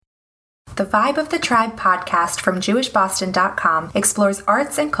The Vibe of the Tribe podcast from JewishBoston.com explores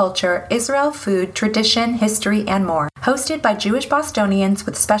arts and culture, Israel, food, tradition, history, and more. Hosted by Jewish Bostonians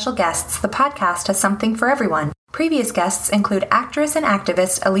with special guests, the podcast has something for everyone. Previous guests include actress and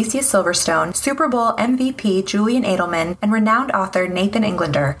activist Alicia Silverstone, Super Bowl MVP Julian Edelman, and renowned author Nathan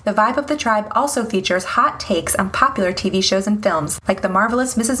Englander. The Vibe of the Tribe also features hot takes on popular TV shows and films, like The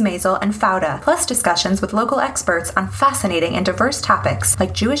Marvelous Mrs. Maisel and Fauda, plus discussions with local experts on fascinating and diverse topics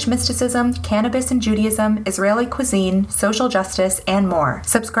like Jewish mysticism, cannabis and Judaism, Israeli cuisine, social justice, and more.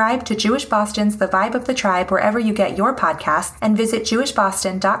 Subscribe to Jewish Boston's The Vibe of the Tribe wherever you get your podcasts, and visit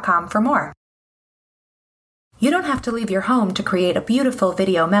JewishBoston.com for more. You don't have to leave your home to create a beautiful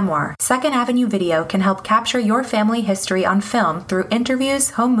video memoir. Second Avenue Video can help capture your family history on film through interviews,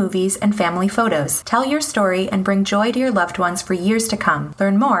 home movies, and family photos. Tell your story and bring joy to your loved ones for years to come.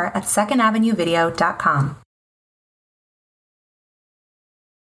 Learn more at secondavenuevideo.com.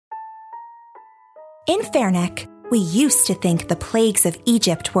 In Fairneck, we used to think the plagues of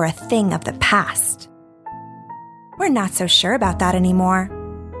Egypt were a thing of the past. We're not so sure about that anymore.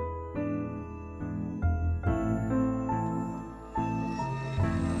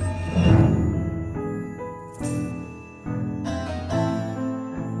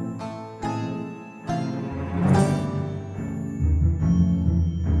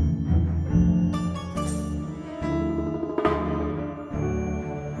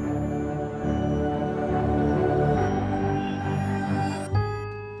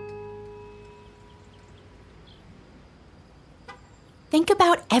 Think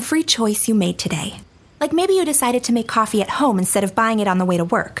about every choice you made today. Like maybe you decided to make coffee at home instead of buying it on the way to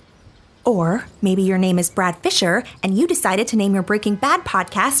work. Or maybe your name is Brad Fisher and you decided to name your Breaking Bad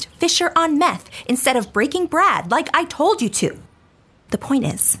podcast Fisher on Meth instead of Breaking Brad like I told you to. The point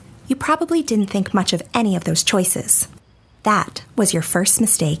is, you probably didn't think much of any of those choices. That was your first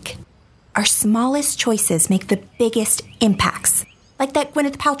mistake. Our smallest choices make the biggest impacts. Like that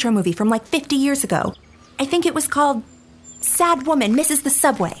Gwyneth Paltrow movie from like 50 years ago. I think it was called Sad Woman Misses the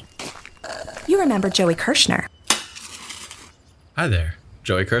Subway. You remember Joey Kirshner. Hi there,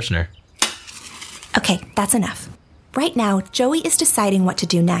 Joey Kirshner. Okay, that's enough. Right now, Joey is deciding what to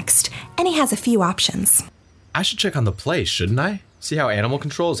do next, and he has a few options. I should check on the place, shouldn't I? See how animal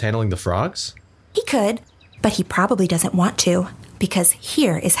control is handling the frogs? He could, but he probably doesn't want to, because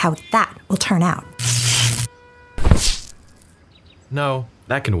here is how that will turn out. No,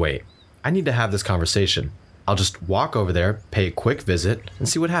 that can wait. I need to have this conversation. I'll just walk over there, pay a quick visit, and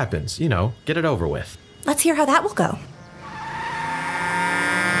see what happens. You know, get it over with. Let's hear how that will go.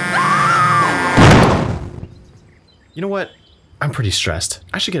 You know what? I'm pretty stressed.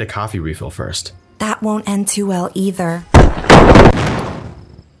 I should get a coffee refill first. That won't end too well either.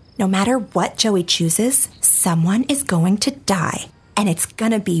 No matter what Joey chooses, someone is going to die. And it's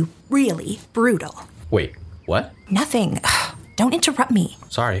gonna be really brutal. Wait, what? Nothing. Don't interrupt me.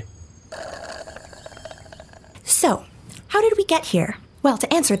 Sorry. So, how did we get here? Well,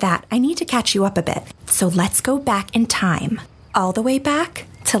 to answer that, I need to catch you up a bit. So let's go back in time. All the way back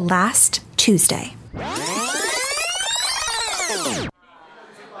to last Tuesday.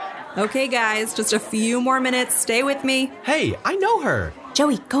 Okay, guys, just a few more minutes. Stay with me. Hey, I know her.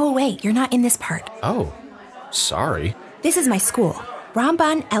 Joey, go away. You're not in this part. Oh, sorry. This is my school,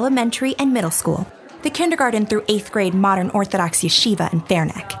 Ramban Elementary and Middle School, the kindergarten through 8th grade modern Orthodox yeshiva in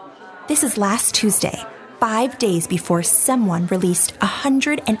Fairneck. This is last Tuesday, 5 days before someone released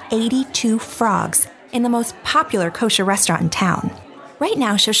 182 frogs in the most popular kosher restaurant in town. Right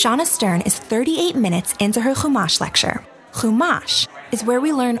now, Shoshana Stern is 38 minutes into her Chumash lecture. Chumash is where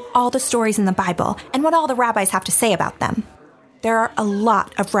we learn all the stories in the Bible and what all the rabbis have to say about them. There are a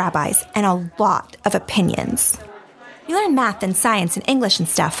lot of rabbis and a lot of opinions. We learn math and science and English and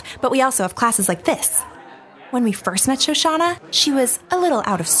stuff, but we also have classes like this. When we first met Shoshana, she was a little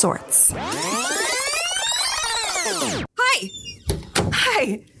out of sorts.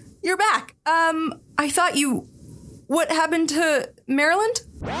 Hi, you're back. I thought you... What happened to Maryland?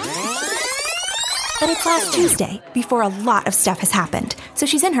 But it's last Tuesday, before a lot of stuff has happened, so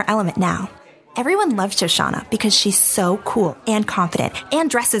she's in her element now. Everyone loves Shoshana because she's so cool and confident and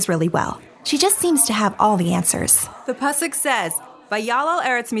dresses really well. She just seems to have all the answers. The pasuk says, "Vayalal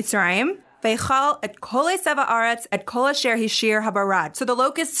eretz Mitzrayim, vaychal et kol seva aretz et kol asher hishir habarad." So the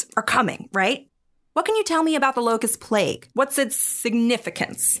locusts are coming, right? What can you tell me about the locust plague? What's its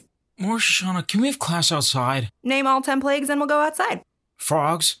significance? More Shoshana, can we have class outside? Name all 10 plagues and we'll go outside.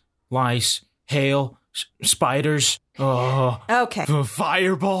 Frogs, lice, hail, spiders, Okay.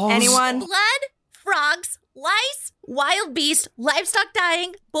 Fireballs. Anyone? Blood, frogs, lice, wild beast, livestock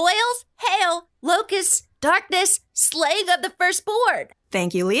dying, boils, hail, locusts, darkness, slaying of the firstborn.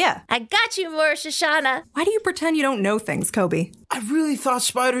 Thank you, Leah. I got you, Mor Shoshana. Why do you pretend you don't know things, Kobe? I really thought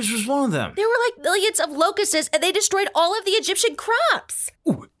spiders was one of them. There were like millions of locusts and they destroyed all of the Egyptian crops.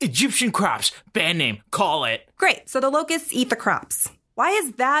 Ooh, Egyptian crops. Band name. Call it. Great, so the locusts eat the crops. Why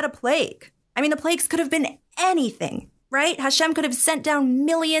is that a plague? I mean, the plagues could have been anything, right? Hashem could have sent down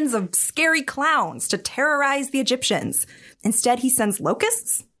millions of scary clowns to terrorize the Egyptians. Instead, he sends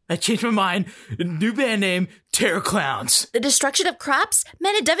locusts? I changed my mind. New band name, Terror Clowns. The destruction of crops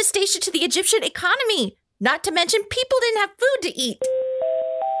meant a devastation to the Egyptian economy. Not to mention people didn't have food to eat.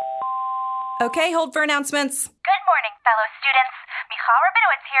 Okay, hold for announcements. Good morning, fellow students. Michal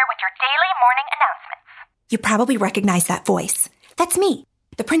Rabinowitz here with your daily morning announcements. You probably recognize that voice. That's me.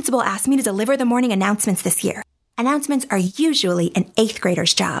 The principal asked me to deliver the morning announcements this year. Announcements are usually an 8th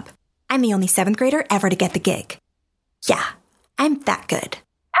grader's job. I'm the only 7th grader ever to get the gig. Yeah, I'm that good.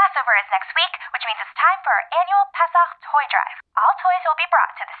 Passover is next week, which means it's time for our annual Pesach Toy Drive. All toys will be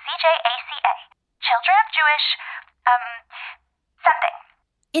brought to the CJACA. Children of Jewish, something.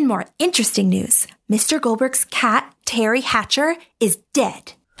 In more interesting news, Mr. Goldberg's cat, Terry Hatcher, is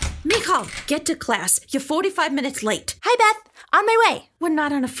dead. Michal, get to class. You're 45 minutes late. Hi, Beth. On my way. We're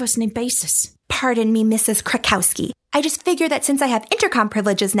not on a first-name basis. Pardon me, Mrs. Krakowski. I just figured that since I have intercom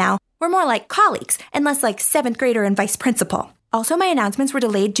privileges now, we're more like colleagues and less like 7th grader and vice principal. Also, my announcements were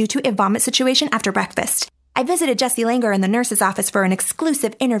delayed due to a vomit situation after breakfast. I visited Jessie Langer in the nurse's office for an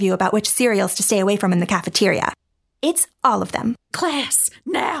exclusive interview about which cereals to stay away from in the cafeteria. It's all of them. Class,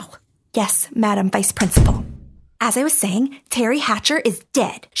 now. Yes, Madam Vice Principal. As I was saying, Terry Hatcher is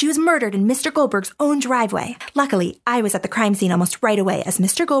dead. She was murdered in Mr. Goldberg's own driveway. Luckily, I was at the crime scene almost right away as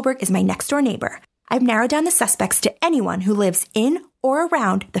Mr. Goldberg is my next-door neighbor. I've narrowed down the suspects to anyone who lives in or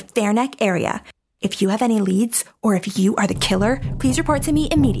around the Fairneck area. If you have any leads, or if you are the killer, please report to me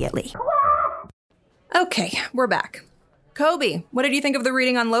immediately. Okay, we're back. Kobe, what did you think of the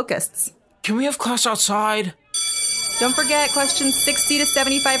reading on locusts? Can we have class outside? Don't forget questions 60 to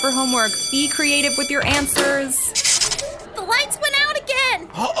 75 for homework. Be creative with your answers. The lights went out again.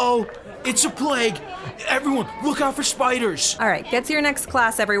 Uh-oh, it's a plague. Everyone, look out for spiders. All right, get to your next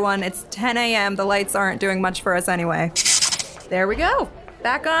class, everyone. It's 10 a.m. The lights aren't doing much for us anyway. There we go.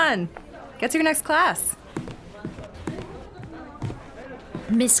 Back on. Get to your next class.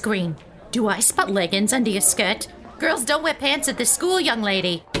 Miss Green, do I spot leggings under your skirt? Girls don't wear pants at this school, young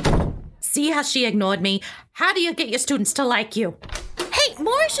lady. See how she ignored me? How do you get your students to like you? Hey,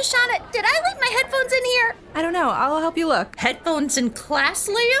 Mor Shoshana, did I leave my headphones in here? I don't know. I'll help you look. Headphones in class,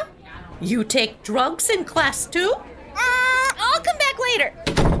 Leah? You take drugs in class too? I'll come back later.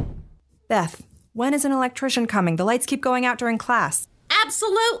 Beth, when is an electrician coming? The lights keep going out during class.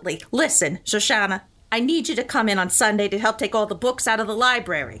 Absolutely. Listen, Shoshana, I need you to come in on Sunday to help take all the books out of the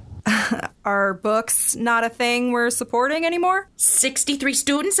library. Are books not a thing we're supporting anymore? 63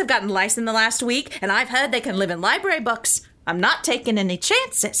 students have gotten licensed in the last week, and I've heard they can live in library books. I'm not taking any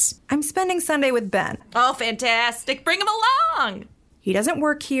chances. I'm spending Sunday with Ben. Oh, fantastic. Bring him along. He doesn't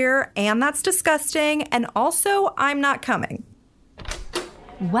work here, and that's disgusting, and also, I'm not coming.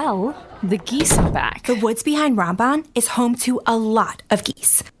 Well, the geese are back. The woods behind Ramban is home to a lot of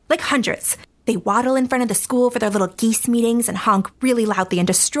geese, like hundreds. They waddle in front of the school for their little geese meetings and honk really loudly and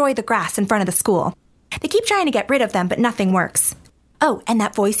destroy the grass in front of the school. They keep trying to get rid of them, but nothing works. Oh, and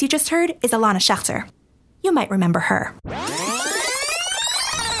that voice you just heard is Alana Schechter. You might remember her.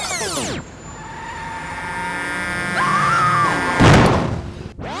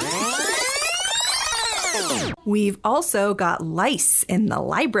 We've also got lice in the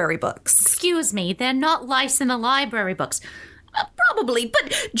library books. Excuse me, they're not lice in the library books. Probably,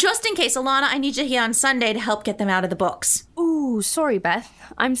 but just in case, Alana, I need you here on Sunday to help get them out of the books. Ooh, sorry, Beth.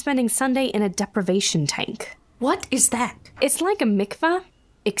 I'm spending Sunday in a deprivation tank. What is that? It's like a mikveh,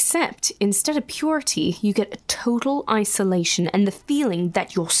 except instead of purity, you get a total isolation and the feeling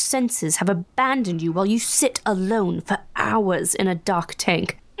that your senses have abandoned you while you sit alone for hours in a dark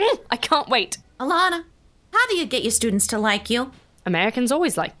tank. I can't wait. Alana, how do you get your students to like you? Americans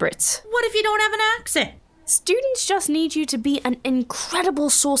always like Brits. What if you don't have an accent? Students just need you to be an incredible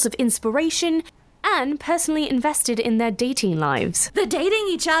source of inspiration and personally invested in their dating lives. They're dating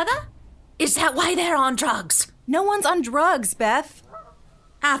each other? Is that why they're on drugs? No one's on drugs, Beth.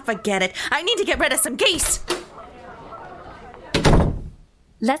 Forget it. I need to get rid of some geese.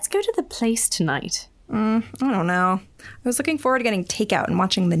 Let's go to the place tonight. I don't know. I was looking forward to getting takeout and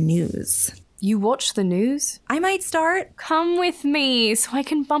watching the news. You watch the news? I might start. Come with me so I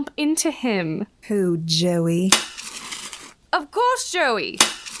can bump into him. Who, Joey? Of course, Joey.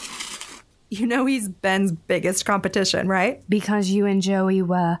 You know he's Ben's biggest competition, right? Because you and Joey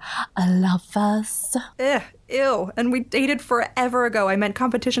were lovers. Ew, and we dated forever ago. I meant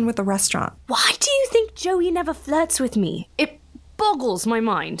competition with the restaurant. Why do you think Joey never flirts with me? It boggles my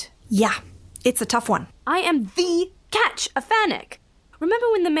mind. Yeah, it's a tough one. I am the catch, a Fennec.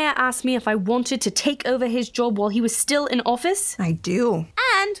 Remember when the mayor asked me if I wanted to take over his job while he was still in office? I do.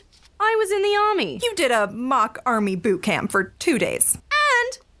 And I was in the army. You did a mock army boot camp for 2 days.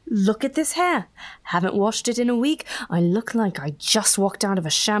 And look at this hair. Haven't washed it in a week. I look like I just walked out of a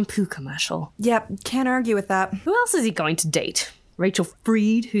shampoo commercial. Yep, can't argue with that. Who else is he going to date? Rachel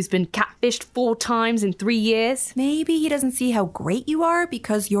Freed, who's been catfished 4 times in 3 years? Maybe he doesn't see how great you are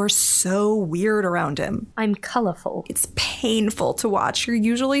because you're so weird around him. I'm colorful. It's painful to watch. You're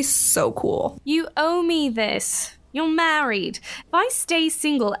usually so cool. You owe me this. You're married. If I stay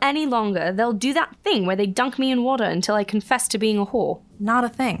single any longer, they'll do that thing where they dunk me in water until I confess to being a whore. Not a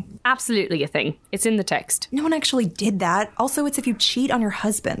thing. Absolutely a thing. It's in the text. No one actually did that. Also, it's if you cheat on your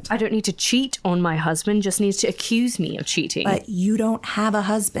husband. I don't need to cheat on my husband, just needs to accuse me of cheating. But you don't have a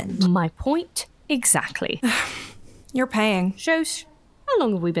husband. My point exactly. You're paying. Shows. How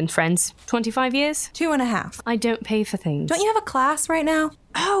long have we been friends? 25 years? 2.5. I don't pay for things. Don't you have a class right now?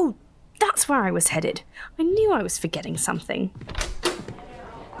 Oh, that's where I was headed. I knew I was forgetting something.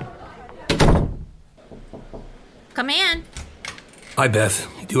 Come in. Hi, Beth.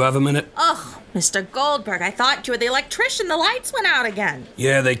 Do you have a minute? Ugh, Mr. Goldberg, I thought you were the electrician. The lights went out again.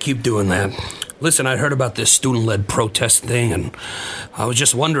 Yeah, they keep doing that. Listen, I heard about this student-led protest thing, and I was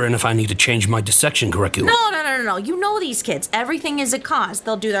just wondering if I need to change my dissection curriculum. No. You know these kids. Everything is a cause.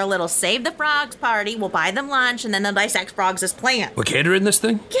 They'll do their little Save the Frogs party, we'll buy them lunch, and then they'll dissect frogs as planned. We're catering this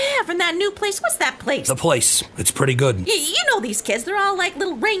thing? Yeah, from that new place. What's that place? The place. It's pretty good. You know these kids. They're all like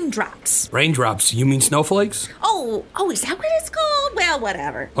little raindrops. Raindrops? You mean snowflakes? Oh, is that what it's called? Well,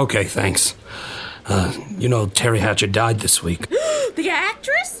 whatever. Okay, thanks. Terry Hatcher died this week. The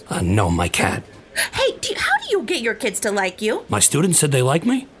actress? No, my cat. Hey, how do you get your kids to like you? My students said they like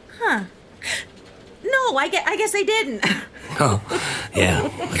me? Huh. No, I guess they didn't. Oh, yeah,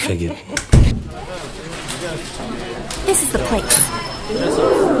 I figured. This is the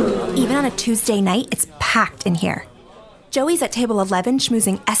place. Even on a Tuesday night, it's packed in here. Joey's at table 11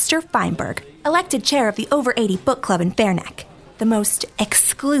 schmoozing Esther Feinberg, elected chair of the Over 80 Book Club in Fairneck, the most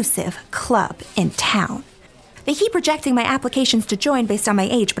exclusive club in town. They keep rejecting my applications to join based on my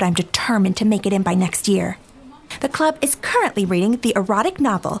age, but I'm determined to make it in by next year. The club is currently reading the erotic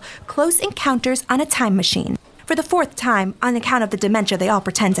novel Close Encounters on a Time Machine for the 4th time on account of the dementia they all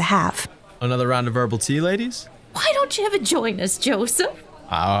pretend to have. Another round of herbal tea, ladies? Why don't you ever join us, Joseph? Oh,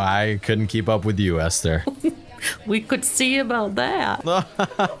 I couldn't keep up with you, Esther. We could see about that.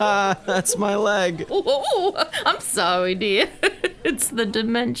 That's my leg. Oh, I'm sorry, dear. It's the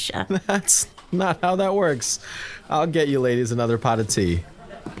dementia. That's not how that works. I'll get you ladies another pot of tea.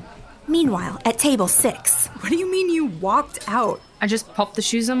 Meanwhile, at table 6. What do you mean you walked out? I just popped the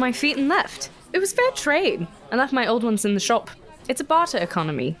shoes on my feet and left. It was fair trade. I left my old ones in the shop. It's a barter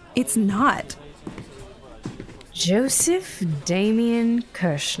economy. It's not. Joseph Damien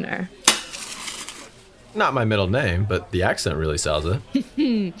Kirschner. Not my middle name, but the accent really sells it.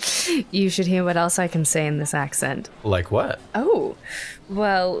 You should hear what else I can say in this accent. Like what? Oh,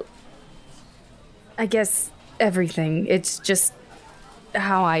 well, I guess everything. It's just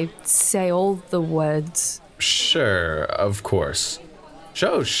how I say all the words. Sure, of course.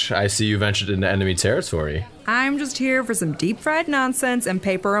 Shosh, I see you ventured into enemy territory. I'm just here for some deep-fried nonsense and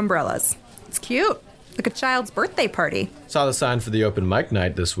paper umbrellas. It's cute. Like a child's birthday party. Saw the sign for the open mic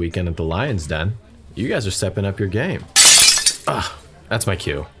night this weekend at the Lion's Den. You guys are stepping up your game. That's my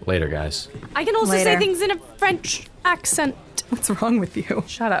cue. Later, guys. I can also say things in a French accent. What's wrong with you?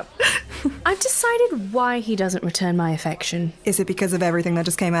 Shut up. I've decided why he doesn't return my affection. Is it because of everything that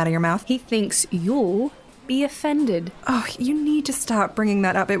just came out of your mouth? He thinks you'll be offended. Oh, you need to stop bringing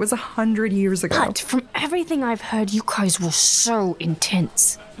that up. It was 100 years ago. But from everything I've heard, you guys were so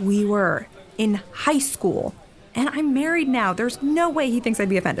intense. We were. In high school. And I'm married now. There's no way he thinks I'd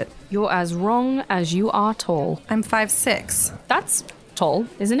be offended. You're as wrong as you are tall. I'm 5'6". That's tall,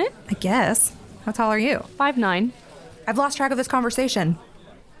 isn't it? I guess. How tall are you? 5'9". I've lost track of this conversation.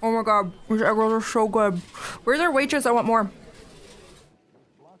 Oh my god, these egg rolls are so good. Where's our waitress? I want more.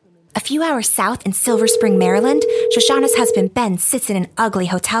 A few hours south in Silver Spring, Maryland, Shoshana's husband Ben sits in an ugly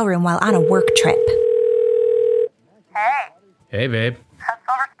hotel room while on a work trip. Hey. Hey, babe. How's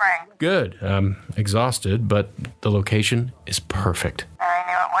Silver Spring? Good. I'm exhausted, but the location is perfect. I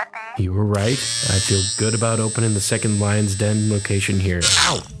knew it would be. You were right. I feel good about opening the second Lion's Den location here.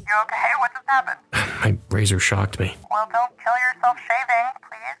 Ow! You okay? What just happened? My razor shocked me. Well, don't kill yourself shaving,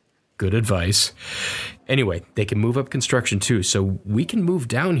 please. Good advice. Anyway, they can move up construction too, so we can move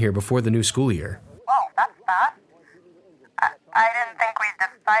down here before the new school year. Whoa, that's fast.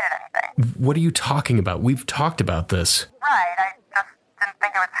 What are you talking about? We've talked about this. Right, I just didn't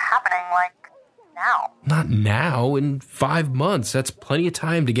think it was happening, now. Not now, in 5 months. That's plenty of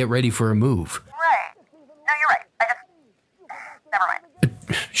time to get ready for a move. Right. No, you're right. Never mind.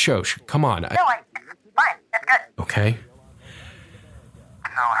 Shosh, come on. It's fine. It's good. Okay.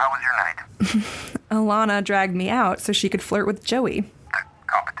 So, how was your night? Alana dragged me out so she could flirt with Joey. The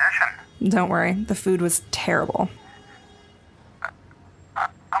competition? Don't worry, the food was terrible.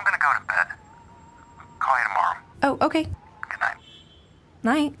 I'm gonna go to bed. Call you tomorrow. Oh, okay. Good night.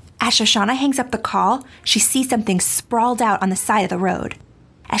 Night. As Shoshana hangs up the call, she sees something sprawled out on the side of the road.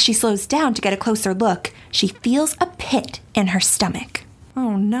 As she slows down to get a closer look, she feels a pit in her stomach.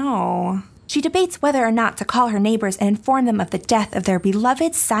 Oh no. She debates whether or not to call her neighbors and inform them of the death of their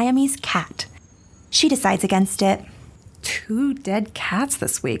beloved Siamese cat. She decides against it. 2 dead cats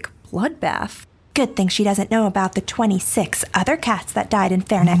this week. Bloodbath. Good thing she doesn't know about the 26 other cats that died in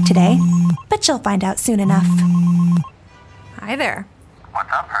Fairneck today. But she'll find out soon enough. Hi there.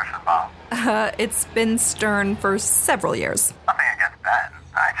 What's up, Hirschenbaum? It's been stern for several years. Nothing against Ben.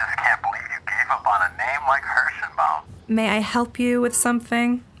 I just can't believe you gave up on a name like Hirschenbaum. May I help you with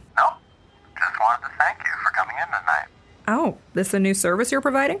something? Nope. Just wanted to thank you for coming in tonight. Oh, this a new service you're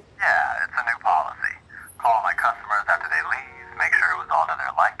providing? Yeah, it's a new policy. Call my customers after they leave, make sure it was all to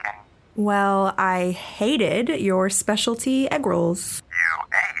their liking. Well, I hated your specialty egg rolls. You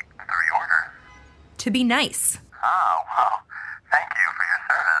ate 3 orders. To be nice. Oh, well, thank you for your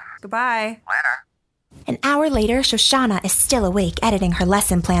service. Goodbye. Later. An hour later, Shoshana is still awake editing her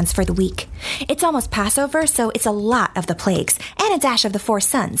lesson plans for the week. It's almost Passover, so it's a lot of the plagues, and a dash of the 4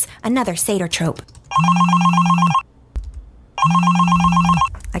 sons, another Seder trope.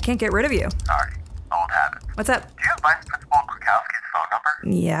 I can't get rid of you. Sorry, old habit. What's up? Do you have Vice Principal Krukowski's phone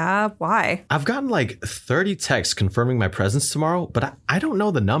number? Yeah, why? I've gotten like 30 texts confirming my presence tomorrow, but I don't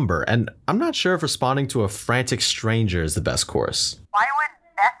know the number, and I'm not sure if responding to a frantic stranger is the best course. Why would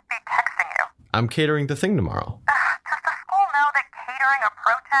Beth be texting you? I'm catering the thing tomorrow. Does the school know that catering a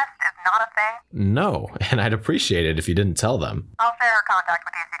protest is not a thing? No, and I'd appreciate it if you didn't tell them. I'll share her contact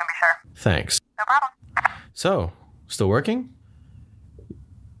with you so you can be sure. Thanks. No problem. So, still working?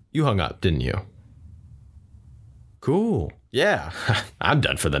 You hung up, didn't you? Cool. Yeah, I'm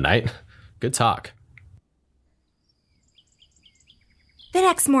done for the night. Good talk. The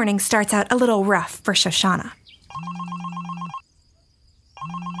next morning starts out a little rough for Shoshana.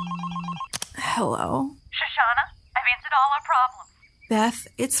 Hello? Shoshana, I've answered all our problems. Beth,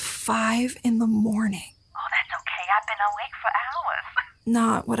 it's 5 a.m. Oh, that's okay. I've been awake for hours.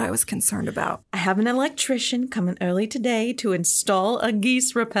 Not what I was concerned about. I have an electrician coming early today to install a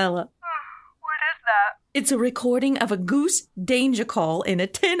geese repeller. What is that? It's a recording of a goose danger call in a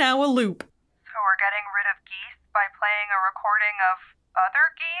 10-hour loop. So we're getting rid of geese by playing a recording of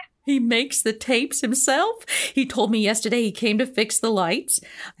other geese? He makes the tapes himself. He told me yesterday he came to fix the lights.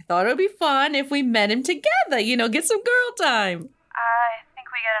 I thought it would be fun if we met him together, get some girl time. I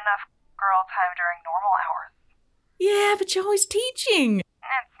think we get enough girl time during normal hours. Yeah, but you're always teaching.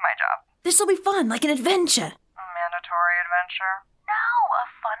 It's my job. This'll be fun, like an adventure. A mandatory adventure? No, a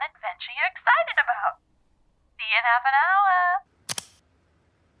fun adventure you're excited about. See you in half an hour.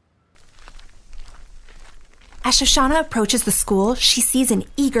 As Shoshana approaches the school, she sees an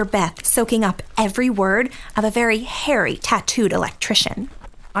eager Beth soaking up every word of a very hairy, tattooed electrician.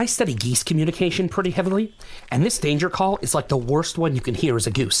 I study geese communication pretty heavily, and this danger call is like the worst one you can hear as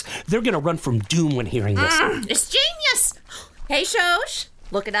a goose. They're gonna run from doom when hearing this. It's genius! Hey, Shosh,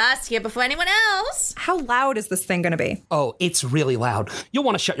 look at us here before anyone else. How loud is this thing gonna be? Oh, it's really loud. You'll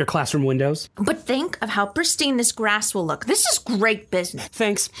want to shut your classroom windows. But think of how pristine this grass will look. This is great business.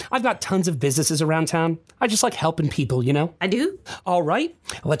 Thanks. I've got tons of businesses around town. I just like helping people, I do? All right,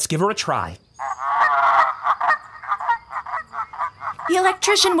 let's give her a try. The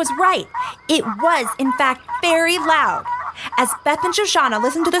electrician was right. It was, in fact, very loud. As Beth and Shoshana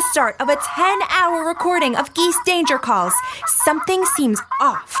listen to the start of a 10-hour recording of geese danger calls, something seems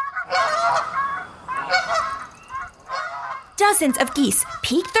off. Dozens of geese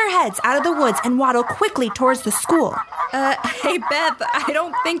peek their heads out of the woods and waddle quickly towards the school. Hey, Beth, I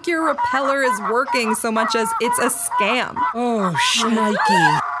don't think your repeller is working so much as it's a scam. Oh,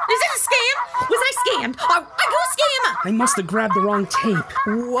 shnikey. Is it a scam? Was I scammed? I go scammer! I must have grabbed the wrong tape.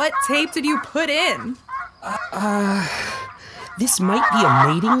 What tape did you put in? This might be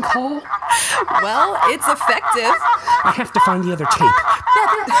a mating call? Well, it's effective. I have to find the other tape.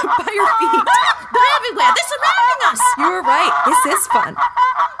 Beth, by your feet. They're everywhere. They're surrounding us. You were right. This is fun.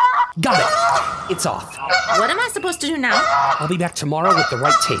 Got it. It's off. What am I supposed to do now? I'll be back tomorrow with the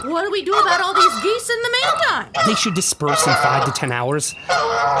right tape. What do we do about all these geese in the meantime? They should disperse in 5 to 10 hours.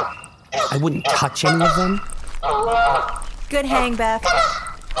 I wouldn't touch any of them. Good hang, Beth.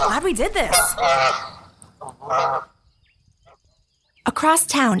 Glad we did this. Across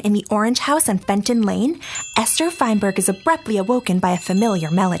town in the Orange House on Fenton Lane, Esther Feinberg is abruptly awoken by a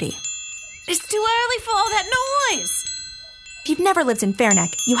familiar melody. It's too early for all that noise. If you've never lived in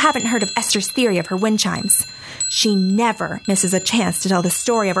Fairneck, you haven't heard of Esther's theory of her wind chimes. She never misses a chance to tell the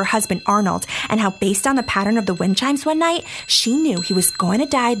story of her husband Arnold and how, based on the pattern of the wind chimes one night, she knew he was going to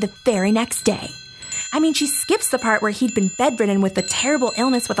die the very next day. I mean, she skips the part where he'd been bedridden with a terrible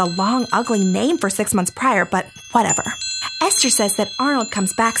illness with a long, ugly name for 6 months prior, but whatever. Esther says that Arnold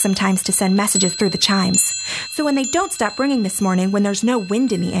comes back sometimes to send messages through the chimes. So when they don't stop ringing this morning when there's no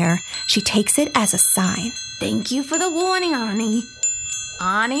wind in the air, she takes it as a sign. Thank you for the warning, Arnie.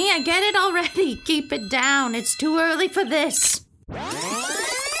 Arnie, I get it already. Keep it down. It's too early for this.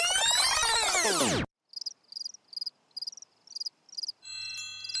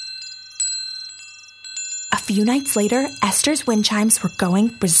 A few nights later, Esther's wind chimes were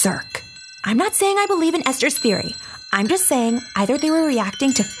going berserk. I'm not saying I believe in Esther's theory. I'm just saying either they were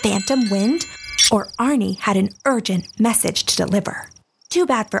reacting to phantom wind or Arnie had an urgent message to deliver. Too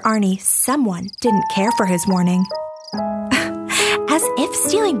bad for Arnie, someone didn't care for his warning. As if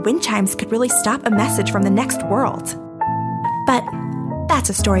stealing wind chimes could really stop a message from the next world. But that's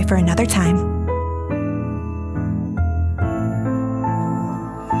a story for another time.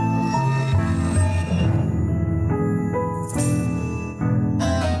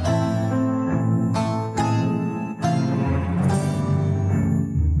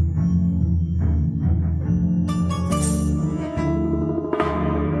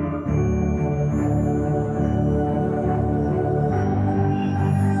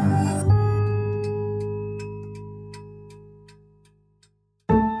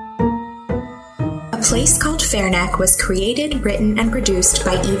 A Place Called Fairneck was created, written, and produced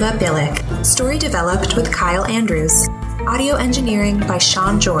by Eva Billick. Story developed with Kyle Andrews. Audio engineering by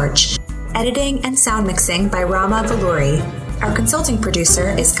Sean George. Editing and sound mixing by Rama Valuri. Our consulting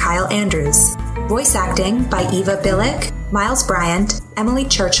producer is Kyle Andrews. Voice acting by Eva Billick, Miles Bryant, Emily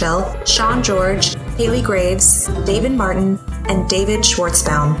Churchill, Sean George, Haley Graves, David Martin, and David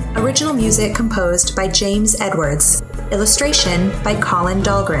Schwartzbaum. Original music composed by James Edwards. Illustration by Colin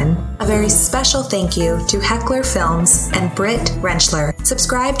Dahlgren. A very special thank you to Heckler Films and Britt Rentschler.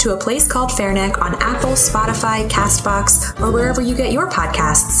 Subscribe to A Place Called Fairneck on Apple, Spotify, CastBox, or wherever you get your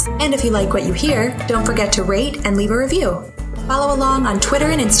podcasts. And if you like what you hear, don't forget to rate and leave a review. Follow along on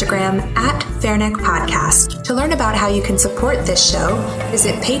Twitter and Instagram at Fairneck Podcast. To learn about how you can support this show,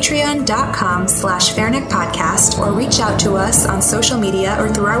 visit patreon.com/Fairneck Podcast or reach out to us on social media or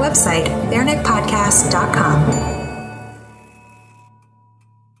through our website, fairneckpodcast.com.